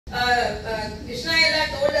Krishna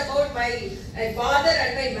told about my father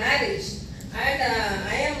and my marriage, and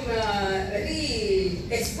I am very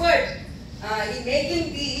expert in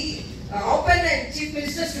making the opponent chief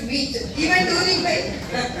ministers to meet, even during my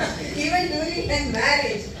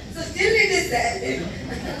marriage. So still it is there.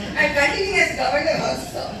 I am continuing as governor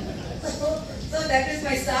also. So that is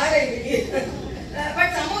my star, I believe. But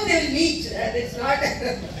somehow they will meet. It's not.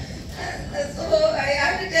 So I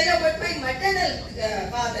have to tell you about my maternal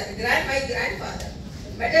father, my grandfather.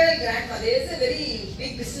 Maternal grandfather is a very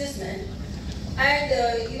big businessman, and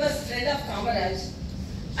he was a friend of Kamaraj.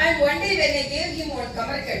 And one day when I gave him one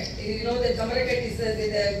Kamarkat, you know that Kamarkat is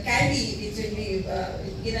the candy which will be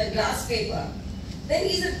in a glass paper. Then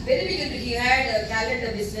he's a very big, he had a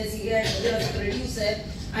calendar business, he was a producer,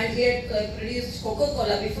 and he had produced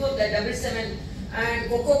Coca-Cola before the 77 and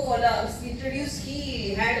Coca-Cola was introduced.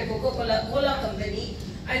 He had a Coca-Cola company,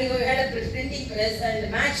 and he had a printing press and a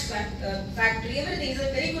match factory, everything. He's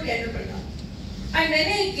a very good entrepreneur. And when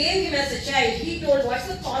I gave him as a child, he told, what's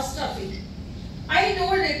the cost of it? I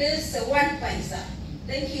told it is 1 paisa.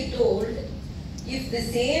 Then he told, if the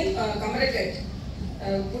same Kamarakat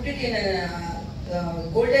put it in a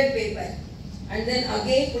golden paper and then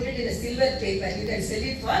again put it in a silver paper, you can sell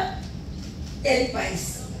it for 10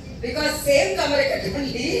 paisa. Because same Kamarakat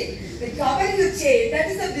only, the cover you change, that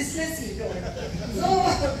is the business he told. So,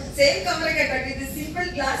 same Kamarakat, but with the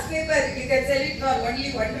simple glass paper, you can sell it for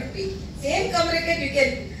only 1 rupee. Same Kamarakat, you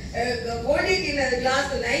can hold it in a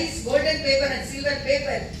glass, nice golden paper and silver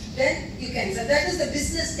paper, then you can. So that is the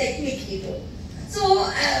business technique he told. So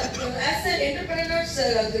as an entrepreneur's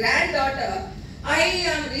granddaughter, I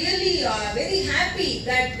am really very happy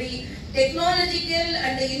that the technological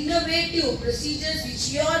and the innovative procedures which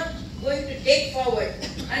you are going to take forward,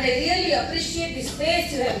 and I really appreciate the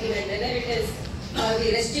space you have given, whether it is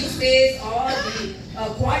the resting space or the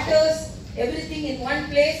quarters, everything in one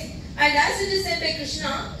place. And as it is said by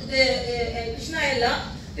Krishna, Krishna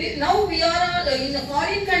Ella, now we are in the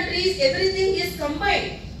foreign countries, everything is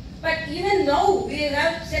combined. But even now we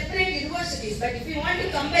have separate universities. But if you want to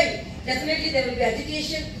combine, definitely there will be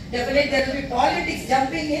education, definitely there will be politics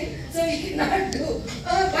jumping in. So we cannot do.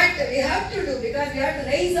 But we have to do, because we have to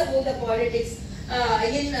raise above the politics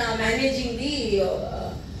in managing the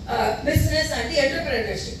business and the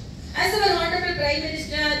entrepreneurship. As our Honorable Prime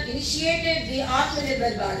Minister initiated the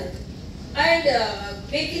Atmanirbhar Bharat and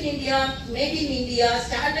Make in India, Made in India,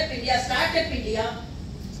 Startup India.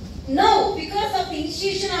 Now, because of the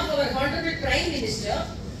initiation of our Honorable Prime Minister,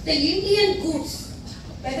 the Indian goods,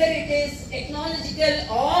 whether it is technological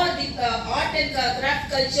or the art and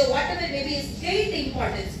craft culture, whatever may be, is great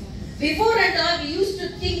importance. Before and all, we used to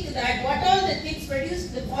think that what all the things produced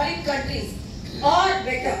in the foreign countries are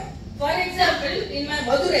better. For example, in my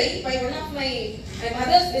Madurai, by one of my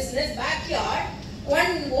mother's business backyard,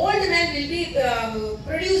 one old man will be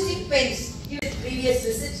producing pens. His previous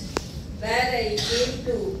visit, where I came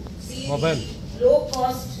to see the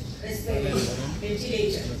low-cost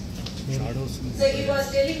ventilator. So he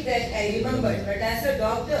was telling that I remembered, but as a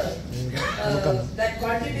doctor, that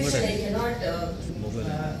contribution I cannot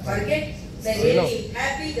forget. So I'm really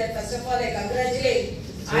happy that first of all I congratulate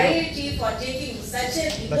IIT for taking such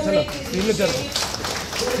an innovative initiative.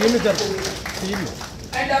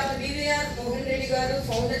 And Dr. BVR Mohan Reddy Garu,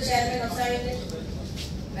 founder chairman of Science.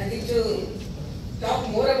 Nothing to talk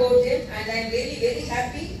more about him, and I am really very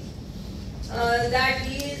happy that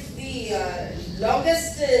he is the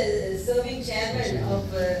longest serving chairman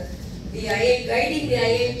of the IIT, guiding the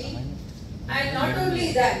IIT. And not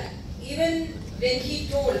only that, even when he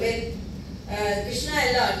told, when Krishna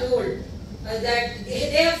Ella told that they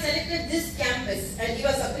have selected this campus, and he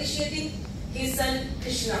was appreciating his son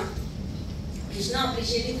Krishna. Krishna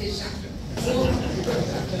appreciating Krishna. So,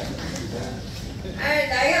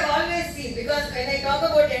 and I have always seen, because when I talk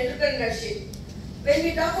about entrepreneurship, when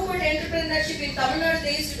we talk about entrepreneurship in Tamil Nadu,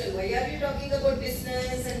 they used to tell, why are you talking about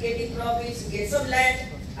business and getting profits, get some land,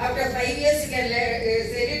 after 5 years you can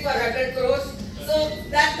sell it for 100 crores. So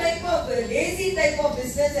that type of lazy type of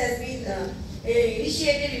business has been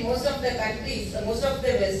initiated in most of the countries, most of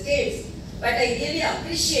the states. But I really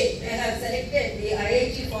appreciate they have selected the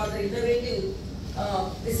IIT for the innovative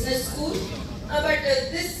business school. But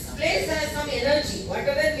this place has some energy,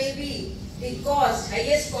 whatever may be the cost,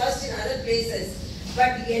 highest cost in other places.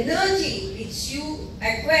 But the energy which you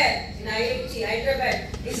acquire in IIT Hyderabad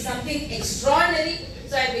is something extraordinary.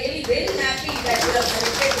 So I am really very happy that you have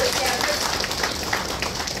selected this campus.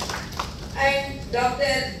 And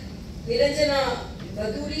Dr. Niranjana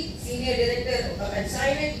Baduri, Senior Director of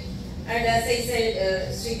Assignment, and as I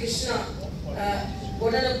said, Sri Krishna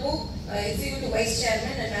Bodanapu, Executive Vice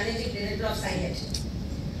Chairman and Managing Director of SciNet.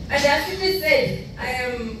 And as it is said, I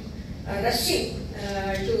am rushing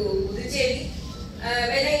to Puducherry.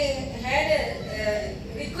 When I had a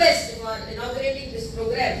request for inaugurating this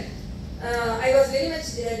program, I was very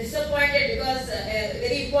much disappointed because a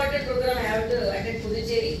very important program I have to attend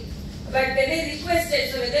Puducherry. But when I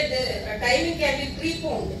requested, so whether the timing can be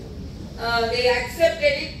preponed, they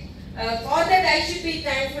accepted it. For that I should be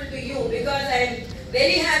thankful to you because I am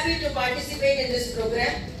very happy to participate in this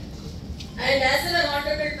program. And as our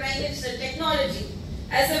Honorable Prime Minister, technology,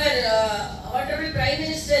 as our Honorable Prime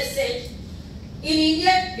Minister said, in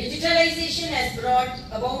India, digitalization has brought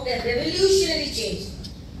about a revolutionary change.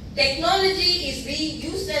 Technology is being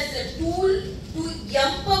used as a tool to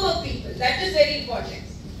empower people. That is very important.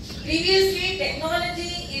 Previously,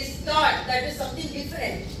 technology is thought that is something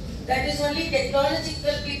different. That is only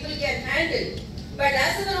technological people can handle. But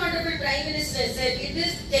as the Honorable Prime Minister said, it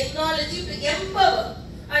is technology to empower.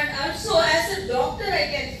 And also as a doctor I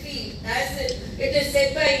can feel, as it is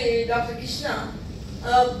said by Dr. Krishna,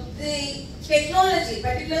 the technology,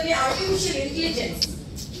 particularly artificial intelligence,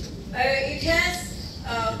 it has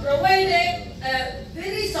provided a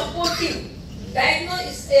very supportive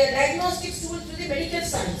diagnostic tools to the medical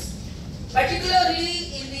science,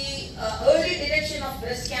 particularly in the early detection of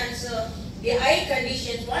breast cancer, the eye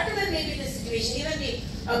conditions, whatever may be the situation, even the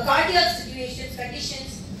cardiac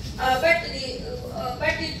conditions, but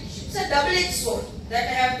it's a double-edged sword, that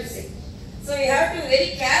I have to say. So we have to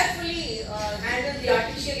very carefully handle the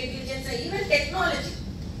artificial intelligence and even technology.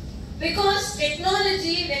 Because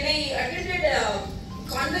technology, when I attended a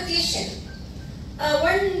convocation,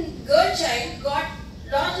 one girl child got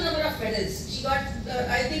large number of medals. She got,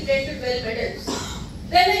 I think, 10 to 12 medals.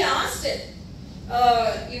 Then I asked her,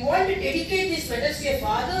 you want to dedicate these medals to your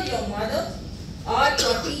father, your mother, or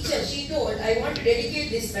your teacher? She told, I want to dedicate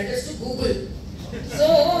these medals to Google. So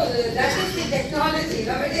that is the technology.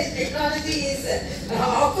 Nowadays technology is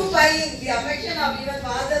occupying the affection of even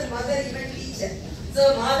father, mother, even teacher. So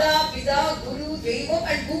Mada, Pita, Guru, Devam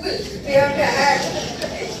and Google we have to add.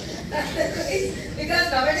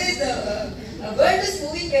 Because nowadays the world is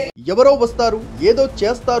moving very. ఎవరో వస్తారు ఏదో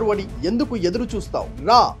చేస్తారు అని ఎందుకు ఎదురు చూస్తావు?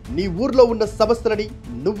 రా, నీ ఊర్లో ఉన్న సమస్యలని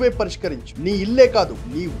నువ్వే పరిష్కరించు. నీ ఇల్లే కాదు,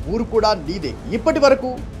 నీ ఊరు కూడా నీదే.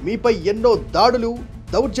 ఇప్పటివరకు మీపై ఎన్నో దాడులు,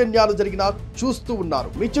 దౌర్జన్యాలు జరిగినా చూస్తూ ఉన్నారు.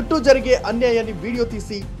 మీ చుట్టూ జరిగే అన్యాయాన్ని వీడియో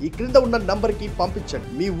తీసి ఈ క్రింద ఉన్న నంబర్కి పంపించండి.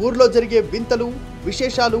 మీ ఊర్లో జరిగే వింతలు,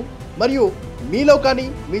 విశేషాలు మరియు మీలో కానీ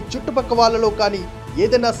మీ చుట్టుపక్క వాళ్ళలో కానీ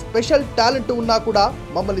ఏదైనా స్పెషల్ టాలెంట్ ఉన్నా కూడా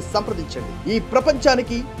మమ్మల్ని సంప్రదించండి. ఈ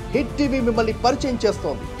ప్రపంచానికి హిట్ టీవీ మిమ్మల్ని పరిచయం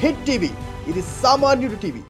చేస్తోంది. హిట్ టీవీ, ఇది సామాన్యుడి టీవీ.